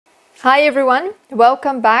Hi everyone,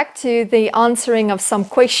 welcome back to the answering of some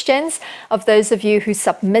questions of those of you who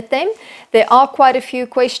submit them. There are quite a few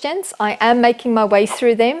questions. I am making my way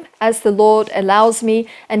through them as the Lord allows me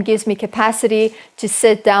and gives me capacity to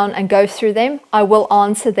sit down and go through them. I will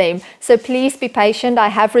answer them. So please be patient. I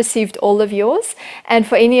have received all of yours. And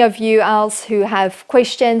for any of you else who have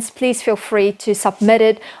questions, please feel free to submit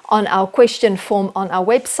it on our question form on our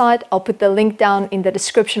website. I'll put the link down in the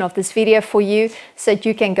description of this video for you so that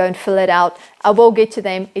you can go and fill it out. I will get to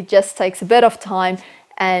them. It just takes a bit of time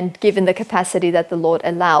and given the capacity that the Lord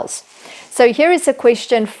allows. So here is a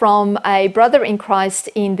question from a brother in Christ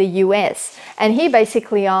in the US. And he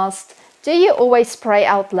basically asked, do you always pray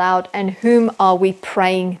out loud, and whom are we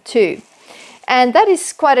praying to? And that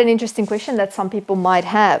is quite an interesting question that some people might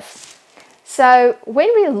have. So when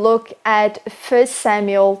we look at 1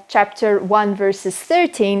 Samuel chapter 1 verses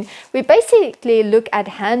 13, we basically look at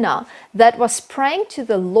Hannah that was praying to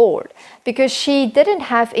the Lord because she didn't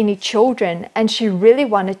have any children and she really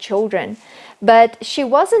wanted children. But she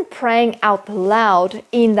wasn't praying out loud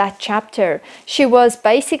in that chapter. She was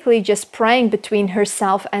basically just praying between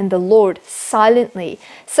herself and the Lord silently.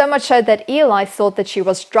 So much so that Eli thought that she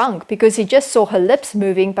was drunk because he just saw her lips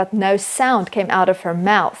moving but no sound came out of her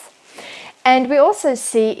mouth. And we also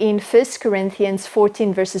see in 1 Corinthians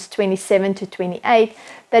 14 verses 27 to 28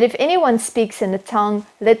 that if anyone speaks in a tongue,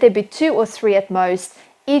 let there be 2 or 3 at most,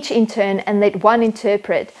 each in turn, and let one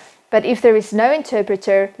interpret. But if there is no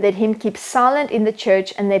interpreter, let him keep silent in the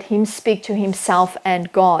church and let him speak to himself and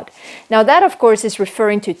God. Now that of course is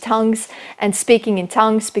referring to tongues and speaking in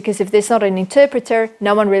tongues, because if there's not an interpreter,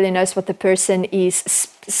 no one really knows what the person is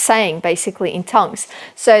saying basically in tongues.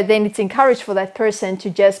 So then it's encouraged for that person to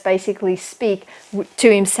just basically speak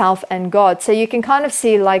to himself and God. So you can kind of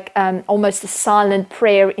see like almost a silent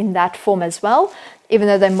prayer in that form as well, even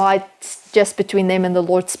though they might just between them and the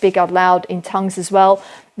Lord speak out loud in tongues as well.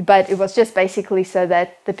 But it was just basically so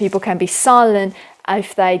that the people can be silent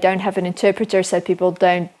if they don't have an interpreter, so people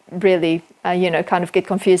don't really, kind of get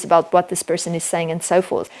confused about what this person is saying and so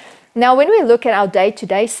forth. Now, when we look at our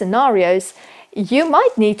day-to-day scenarios, you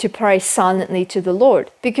might need to pray silently to the Lord,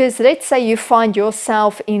 because let's say you find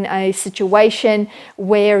yourself in a situation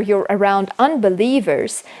where you're around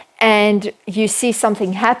unbelievers and you see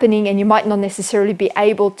something happening and you might not necessarily be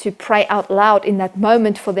able to pray out loud in that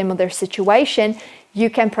moment for them or their situation. You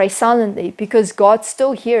can pray silently because God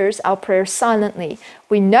still hears our prayers silently.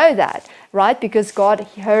 We know that, right? Because God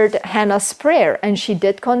heard Hannah's prayer and she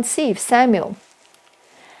did conceive Samuel.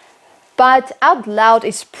 But out loud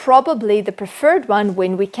is probably the preferred one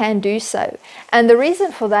when we can do so. And the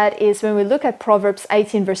reason for that is when we look at Proverbs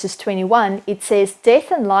 18 verses 21, it says,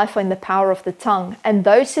 death and life are in the power of the tongue, and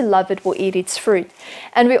those who love it will eat its fruit.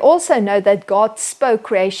 And we also know that God spoke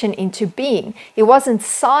creation into being. He wasn't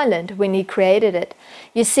silent when he created it.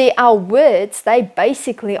 You see, our words, they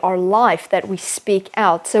basically are life that we speak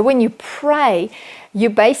out. So when you pray, you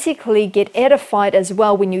basically get edified as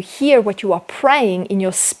well when you hear what you are praying in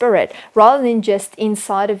your spirit rather than just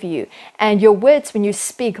inside of you. And your words, when you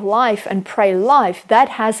speak life and pray life, that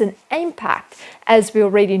has an impact, as we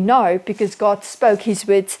already know, because God spoke his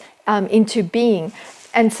words into being.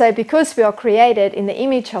 And so because we are created in the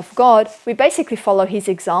image of God, we basically follow his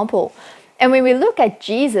example. And when we look at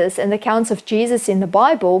Jesus and the accounts of Jesus in the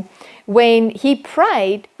Bible, when he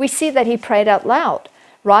prayed, we see that he prayed out loud.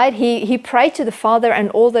 Right? He prayed to the Father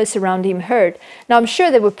and all those around him heard. Now, I'm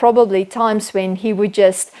sure there were probably times when he would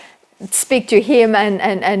just speak to him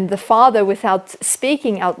and the Father without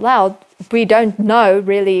speaking out loud. We don't know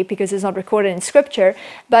really because it's not recorded in Scripture,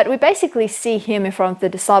 but we basically see him in front of the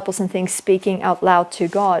disciples and things speaking out loud to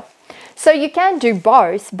God. So you can do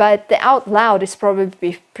both, but the out loud is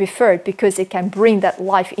probably preferred because it can bring that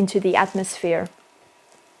life into the atmosphere.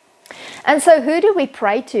 And so who do we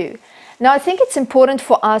pray to? Now, I think it's important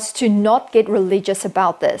for us to not get religious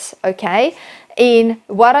about this, okay? And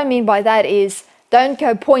what I mean by that is don't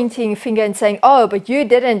go pointing a finger and saying, oh, but you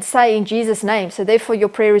didn't say in Jesus' name, so therefore your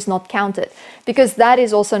prayer is not counted, because that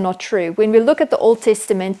is also not true. When we look at the Old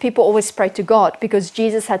Testament, people always pray to God because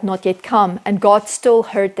Jesus had not yet come and God still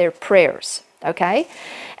heard their prayers, okay?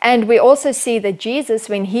 And we also see that Jesus,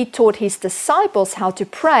 when he taught his disciples how to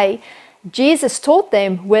pray, Jesus taught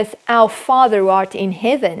them with our Father who art in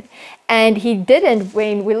heaven. And he didn't,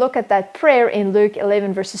 when we look at that prayer in Luke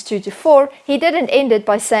 11 verses 2 to 4, he didn't end it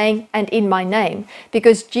by saying, and in my name,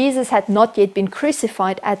 because Jesus had not yet been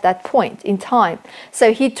crucified at that point in time.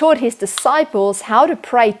 So he taught his disciples how to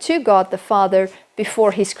pray to God the Father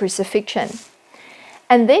before his crucifixion.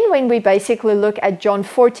 And then when we basically look at John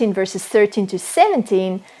 14 verses 13 to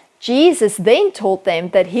 17, Jesus then told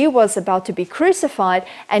them that he was about to be crucified,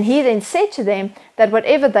 and he then said to them that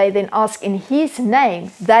whatever they then ask in his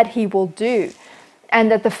name, that he will do, and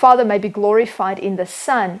that the Father may be glorified in the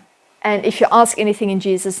Son. And if you ask anything in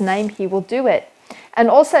Jesus' name, he will do it. And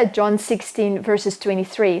also John 16 verses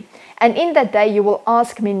 23, and in that day you will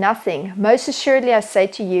ask me nothing. Most assuredly I say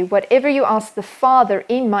to you, whatever you ask the Father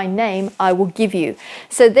in my name, I will give you.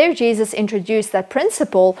 So there Jesus introduced that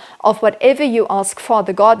principle of whatever you ask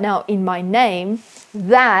Father God now in my name,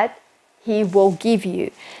 that he will give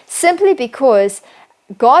you. Simply because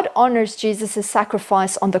God honors Jesus'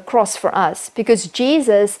 sacrifice on the cross for us, because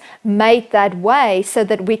Jesus made that way so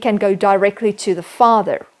that we can go directly to the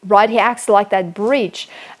Father, right? He acts like that bridge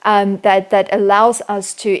that allows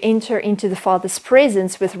us to enter into the Father's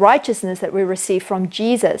presence with righteousness that we receive from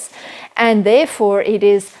Jesus. And therefore, it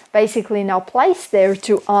is basically now placed there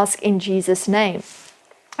to ask in Jesus' name.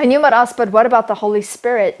 And you might ask, but what about the Holy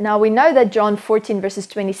Spirit? Now we know that John 14 verses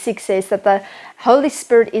 26 says that the Holy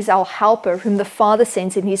Spirit is our helper whom the Father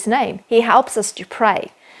sends in his name. He helps us to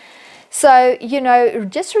pray. So,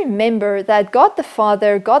 just remember that God the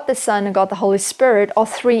Father, God the Son, and God the Holy Spirit are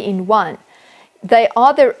three in one. They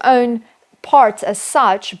are their own parts as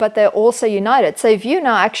such, but they're also united. So if you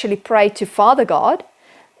now actually pray to Father God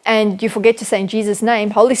and you forget to say in Jesus'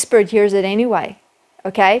 name, Holy Spirit hears it anyway.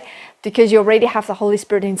 Okay, because you already have the Holy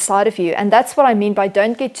Spirit inside of you. And that's what I mean by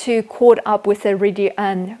don't get too caught up with the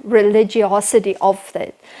religiosity of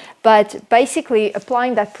it. But basically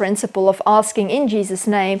applying that principle of asking in Jesus'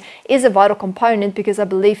 name is a vital component, because I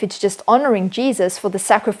believe it's just honoring Jesus for the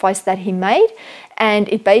sacrifice that he made. And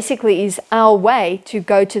it basically is our way to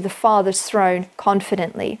go to the Father's throne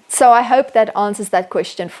confidently. So I hope that answers that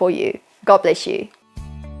question for you. God bless you.